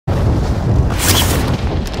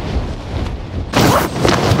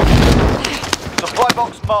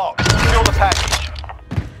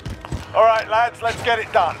Alright lads, let's get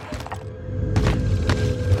it done.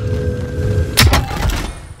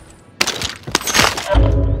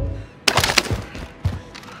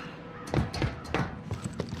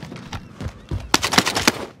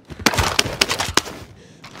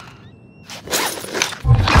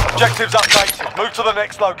 Objectives updated. Move to the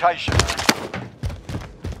next location.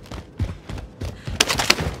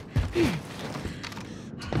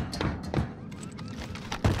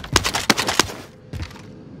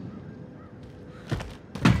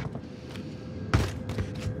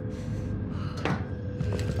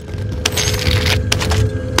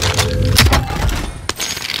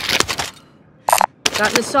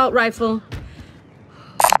 Got an assault rifle.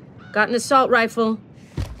 Got an assault rifle.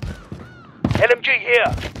 LMG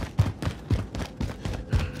here.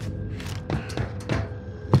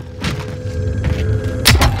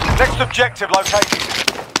 Next objective located.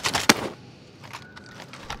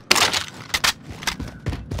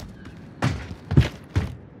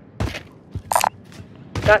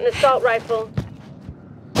 Got an assault rifle.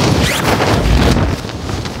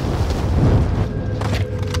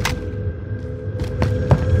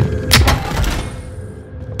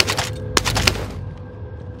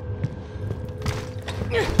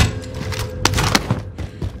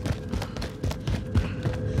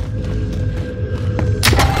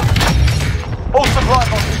 All supply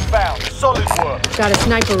boxes found. Solid work. Got a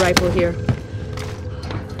sniper rifle here.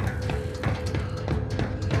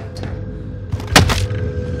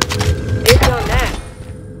 It's on that.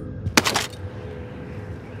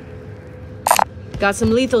 Got some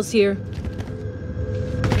lethals here.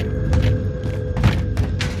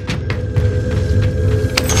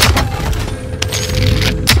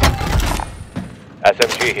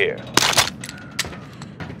 SMG here.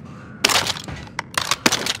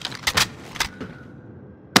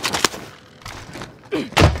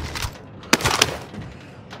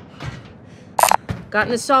 Got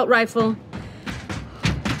an assault rifle.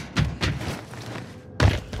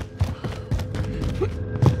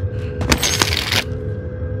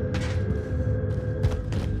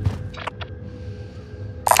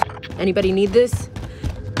 Anybody need this?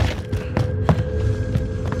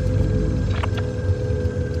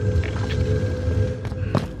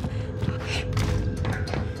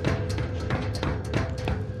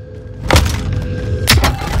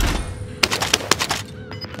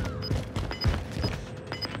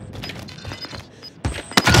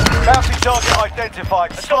 Bounty target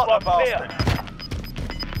identified. Slot the bastard.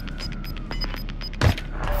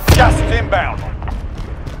 Gas is inbound.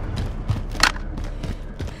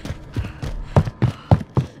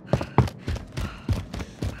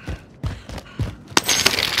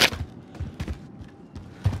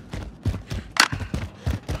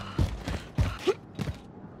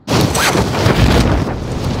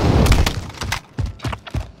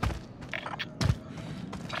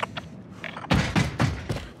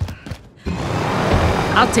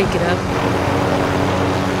 I'll take it up.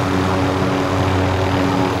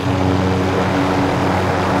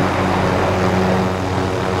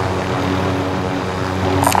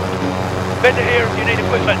 Vendor here if you need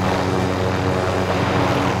equipment.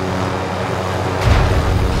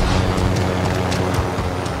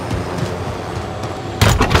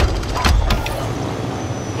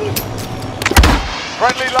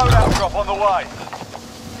 Friendly loadout drop on the way.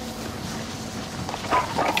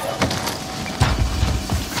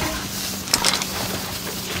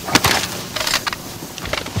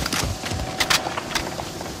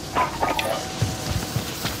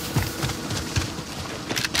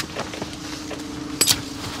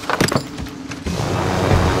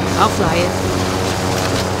 I'll fly it.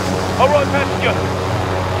 All right, passenger.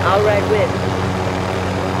 I'll ride with.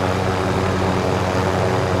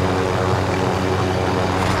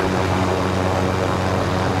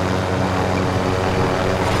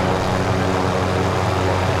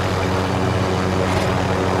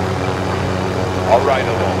 All right,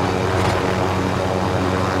 along.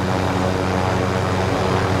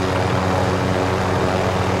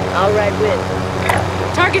 I'll ride with.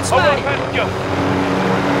 Target All right, spotted. passenger.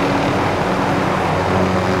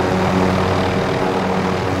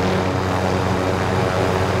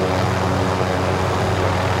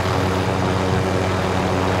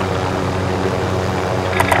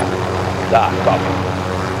 Copy.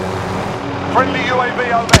 Friendly UAV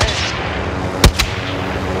overhead.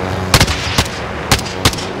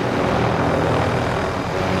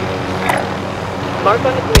 Mark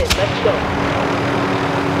on the grid. Let's go.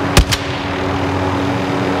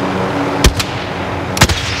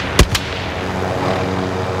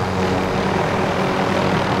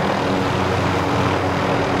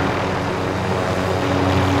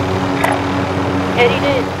 Heading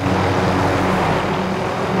in.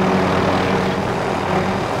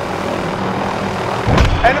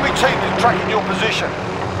 team is tracking your position.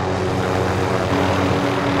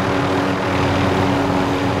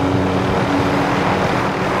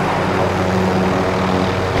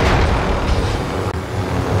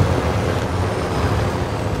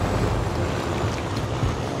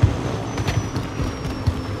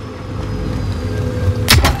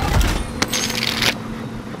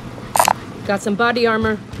 Got some body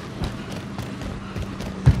armor.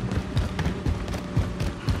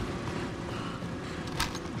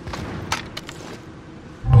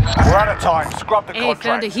 We're out of time. Scrub the Hey, contract.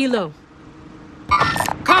 found a helo.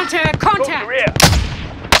 Contact! Contact!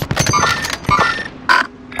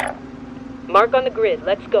 Mark on the grid.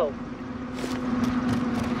 Let's go.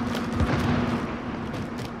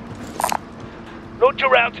 Load your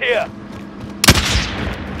rounds here.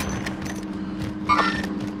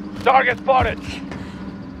 Target spotted.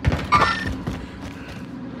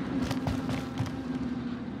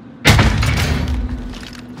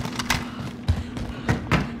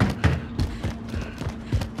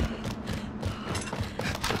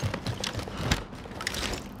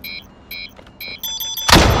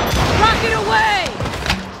 Rocket away!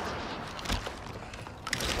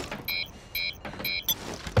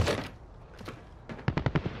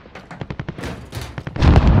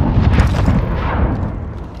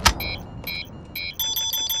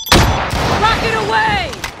 Rocket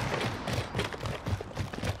away!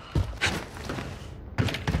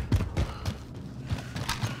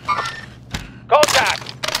 Contact.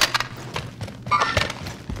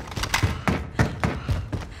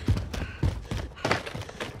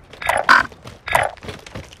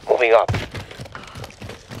 Moving up.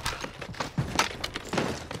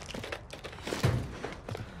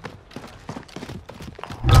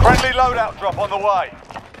 Friendly loadout drop on the way.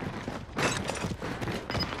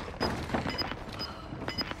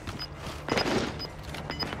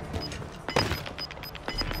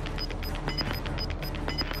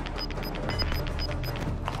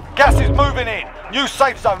 Gas is moving in. New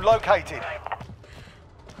safe zone located.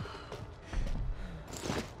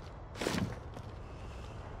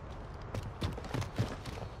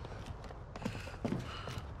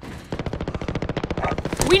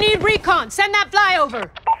 We need recon. Send that flyover.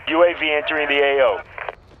 UAV entering the AO.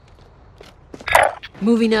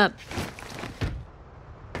 Moving up.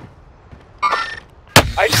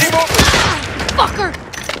 I see movement. Fucker!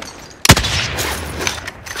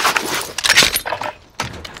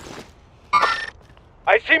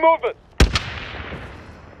 I see movement.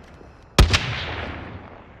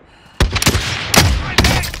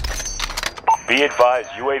 Be advised,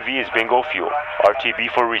 UAV is bingo fuel. RTB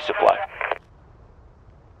for resupply.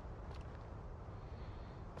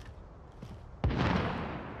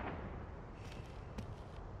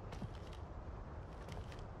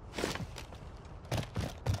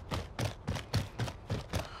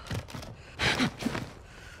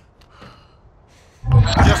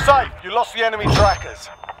 You're safe. You lost the enemy trackers.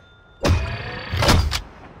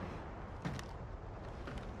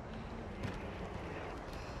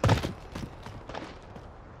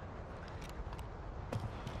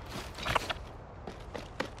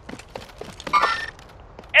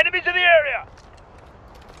 Enemies in the area!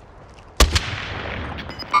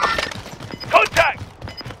 Contact!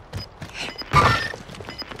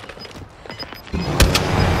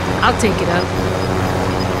 I'll take it up.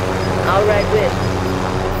 All right,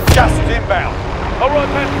 with. Gas is inbound. All right,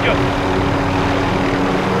 passenger.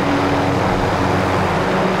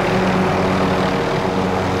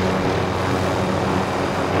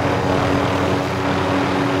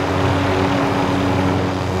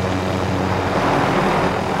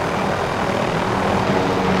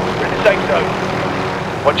 We're in the safe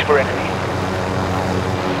zone. Watch for enemy.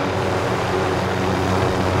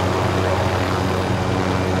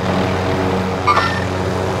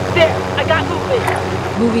 There, I got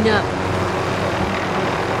movement. Moving up.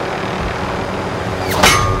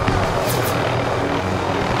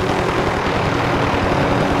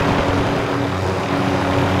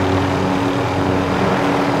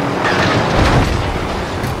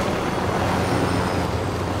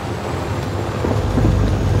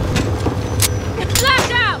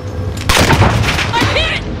 Flash out! I'm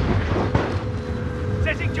hit!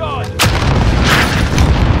 Setting charge.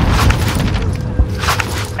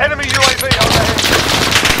 Enemy UAV overhead.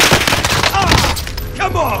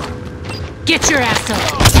 Come on! Get your ass up!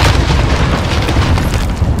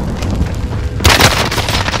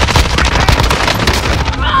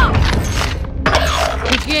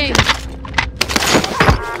 Good game.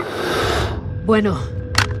 Bueno.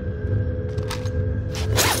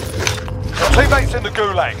 Your teammates in the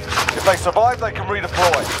gulag. If they survive, they can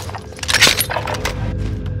redeploy.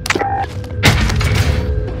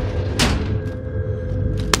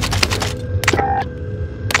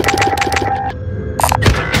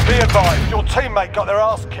 teammate got their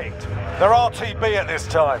ass kicked. They're RTB at this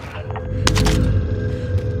time.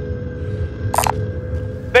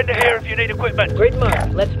 Vendor here if you need equipment. Grid mark.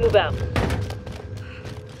 Let's move out.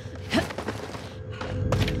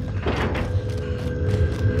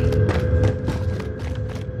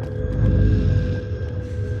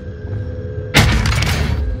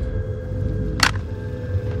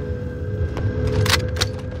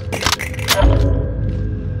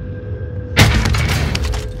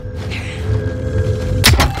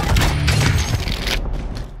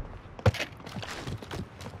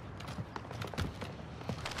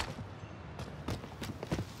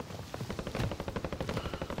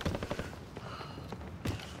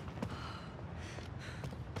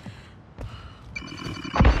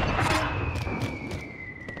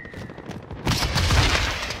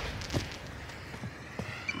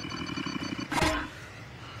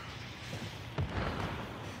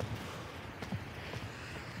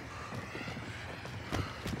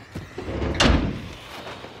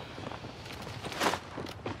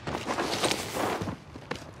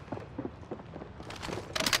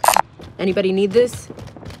 Anybody need this?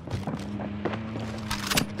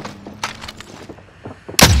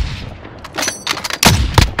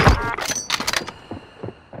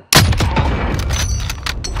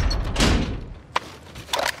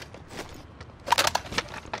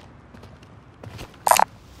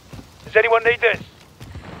 Does anyone need this?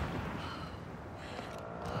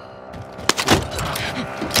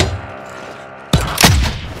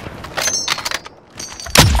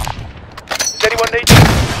 Does anyone need this?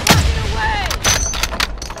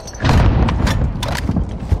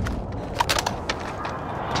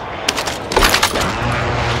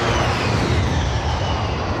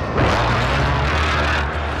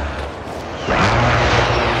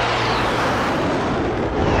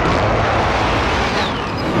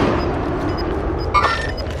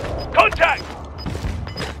 Contact!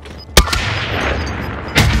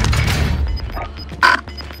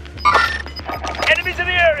 Enemies in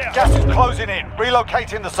the area! Gas is closing in.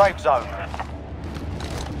 Relocating the safe zone.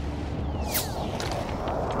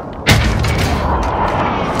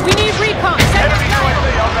 We need recon. Send Enemy UAV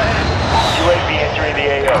overhead. UAV entering the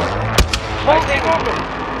AO.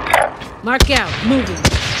 Mark out. Moving.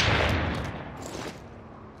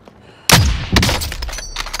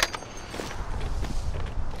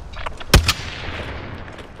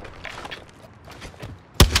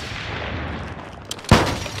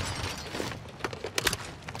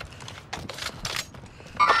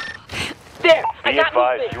 There! Be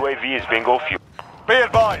advised, UAV is bingo fuel. Be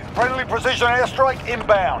advised. Friendly precision airstrike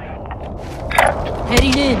inbound.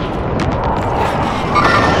 Heading in.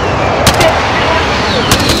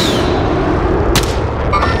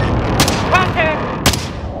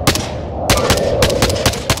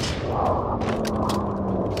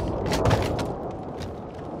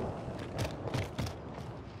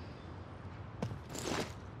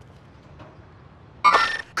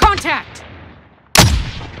 Contact!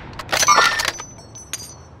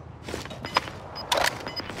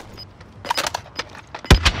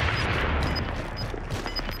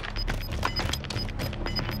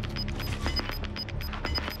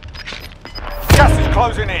 Gas is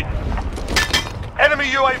closing in. Enemy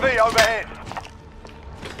UAV overhead.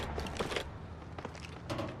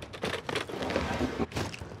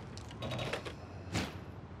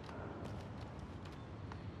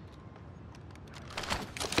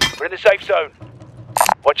 We're in the safe zone.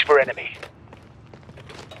 Watch for enemy.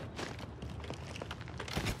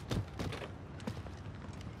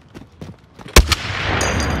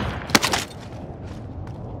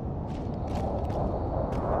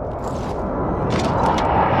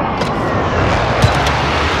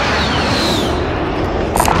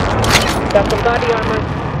 Got some body armor.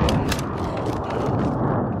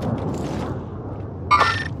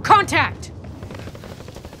 Contact!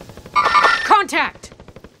 Contact!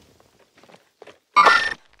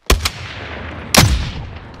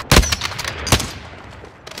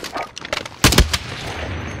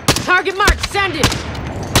 Target marked. Send it!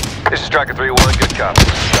 This is Striker 3-1, good copy.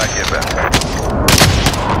 Strike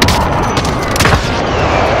inbound.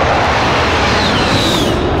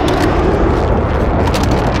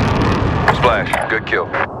 Splash, good kill.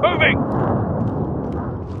 Moving!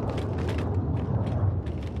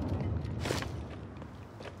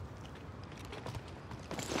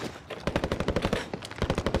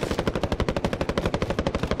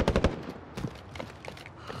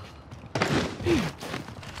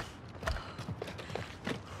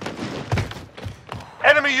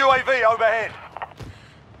 Enemy UAV overhead.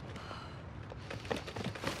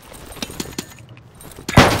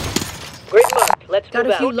 Grid mark. Let's Got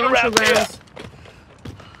move a few out. launcher Around here. rounds.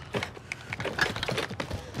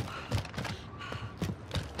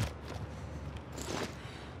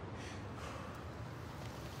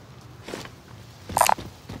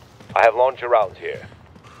 I have launcher rounds here.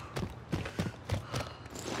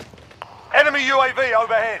 Enemy UAV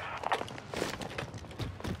overhead.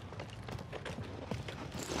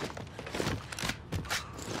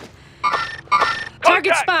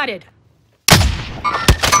 Target spotted.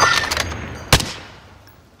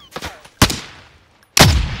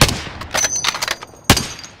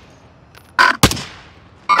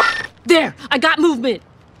 There, I got movement.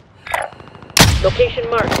 Location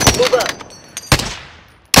marked. Move up.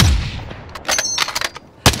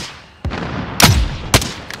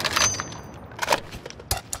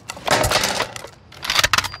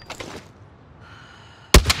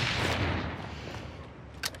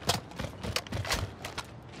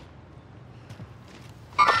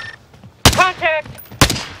 Contact.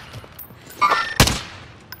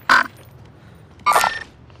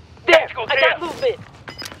 There, I got movement.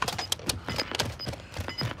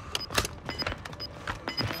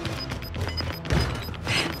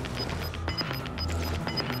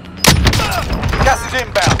 Gas is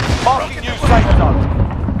inbound. Marking new safe zone.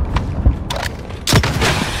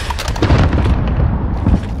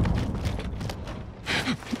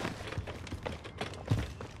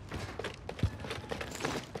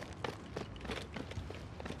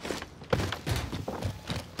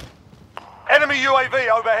 Enemy UAV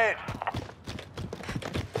overhead.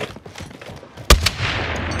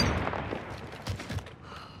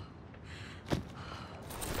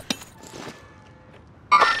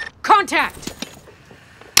 Contact.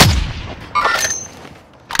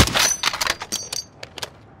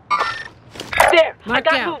 There, Mark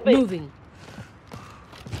out. Moving.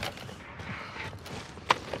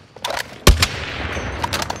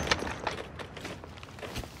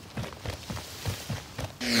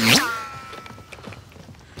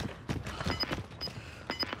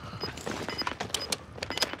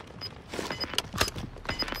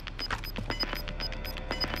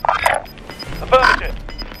 Affirmative.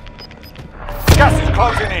 Gas is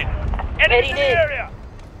closing in. Enemies in the area.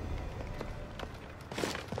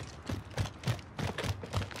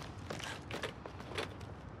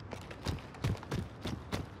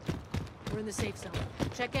 We're in the safe zone.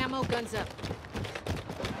 Check ammo, guns up.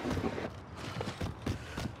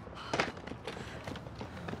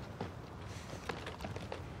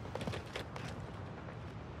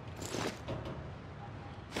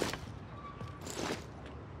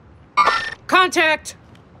 Contact!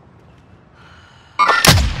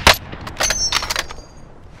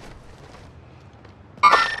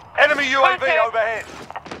 Enemy UAV Contact. overhead.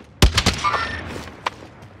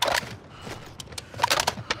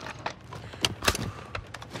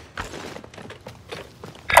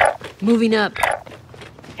 Moving up.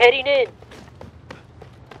 Heading in.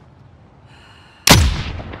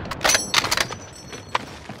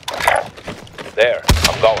 There,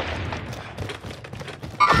 I'm going.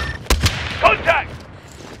 Contact!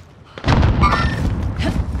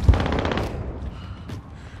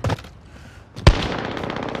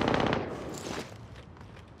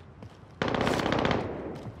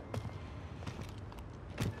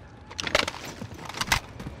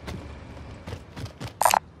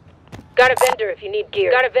 Got a vendor if you need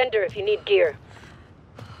gear. Got a vendor if you need gear.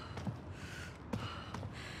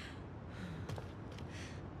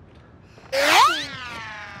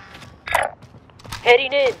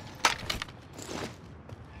 Heading in.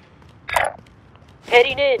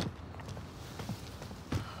 Heading in.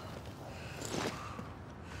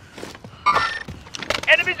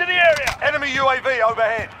 Enemies in the area! Enemy UAV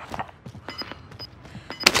overhead.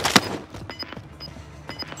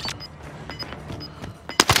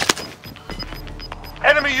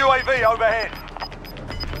 Enemy UAV overhead.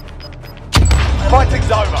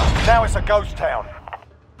 Fighting's over. Now it's a ghost town.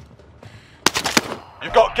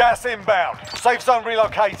 You've got gas inbound. Safe zone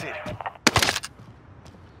relocated.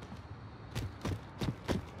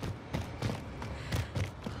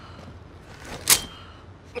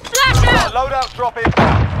 Flash out! Loadout drop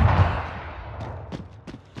inbound.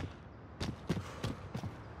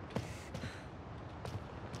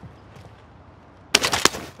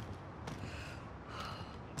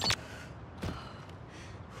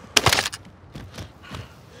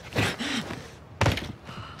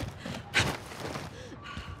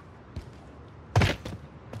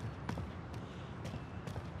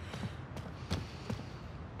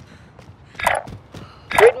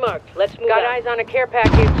 Grid marked. Let's move. Got eyes on a care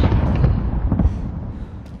package.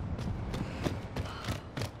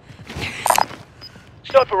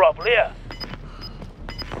 Sniper rifle here.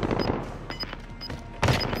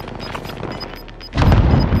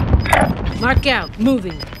 Mark out.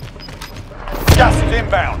 Moving. Gas is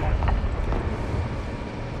inbound.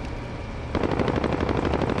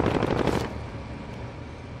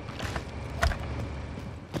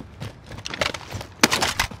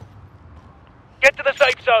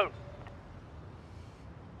 zone.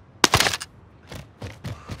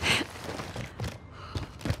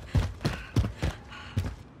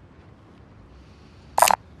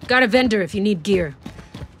 Got a vendor if you need gear.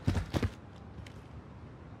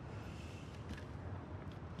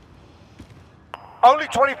 Only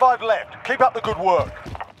 25 left. Keep up the good work.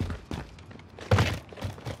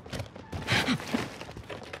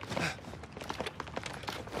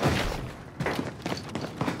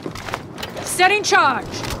 Setting charge.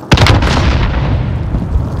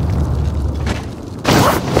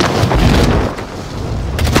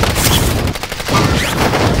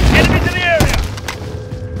 Enemies in the area.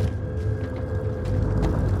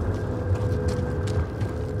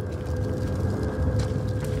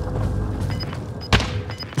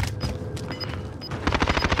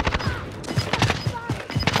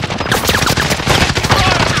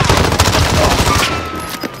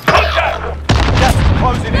 Gas is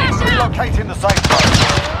closing in. Relocating the safe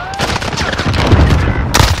zone.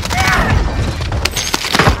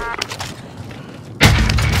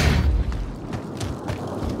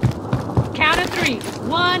 Count of 3.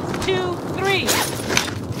 1, 2, 3.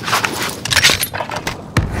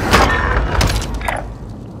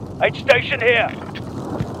 Aid station here.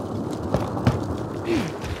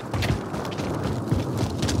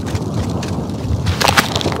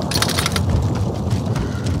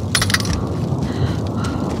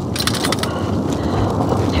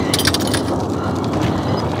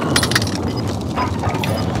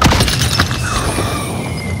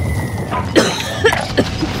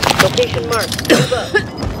 Location marked. Move up.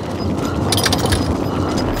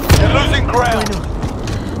 You're losing ground.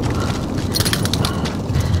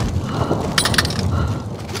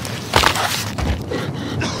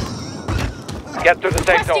 Get through the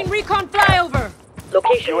safe Requesting zone. recon flyover.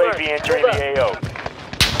 Location marked. UAV entering Move up. the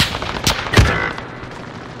AO.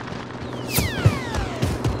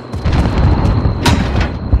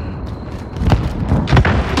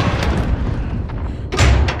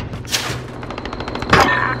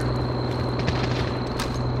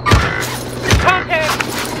 Contact.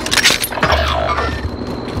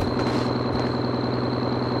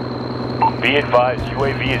 Be advised,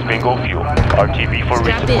 UAV is bingo fuel. RTB for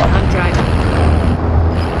Strapped in. resupply. I'm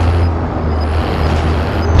driving.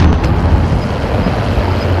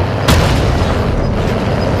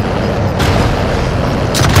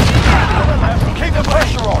 Keep the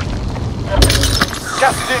pressure on.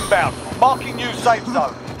 Gas is inbound. Marking new safe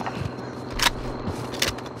zone.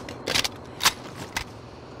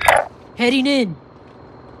 Heading in.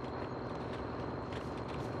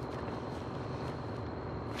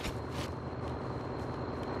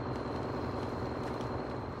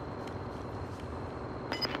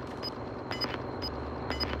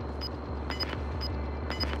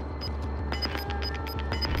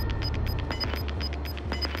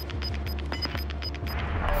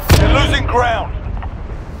 You're losing ground.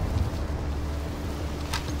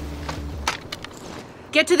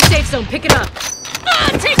 Get to the safe zone. Pick it up.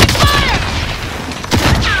 Taking fire!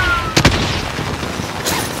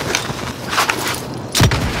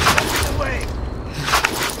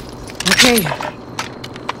 Okay.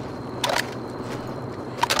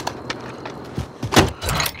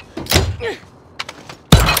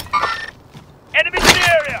 Enemies in the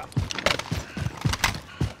area.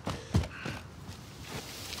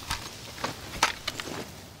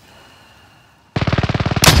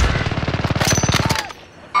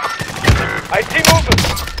 I see movement.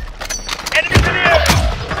 Enemies in the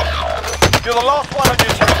area. You're the last one on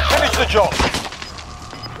your team. Finish the job.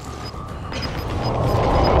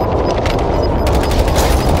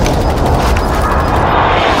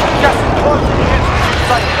 Gas is closing in.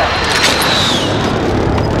 Safe zone.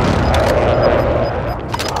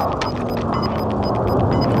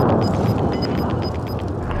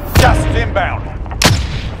 Gas is inbound.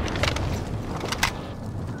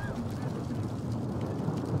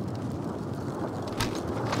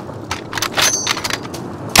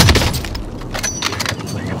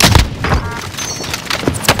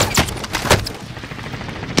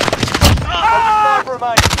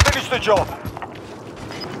 Remain. Finish the job.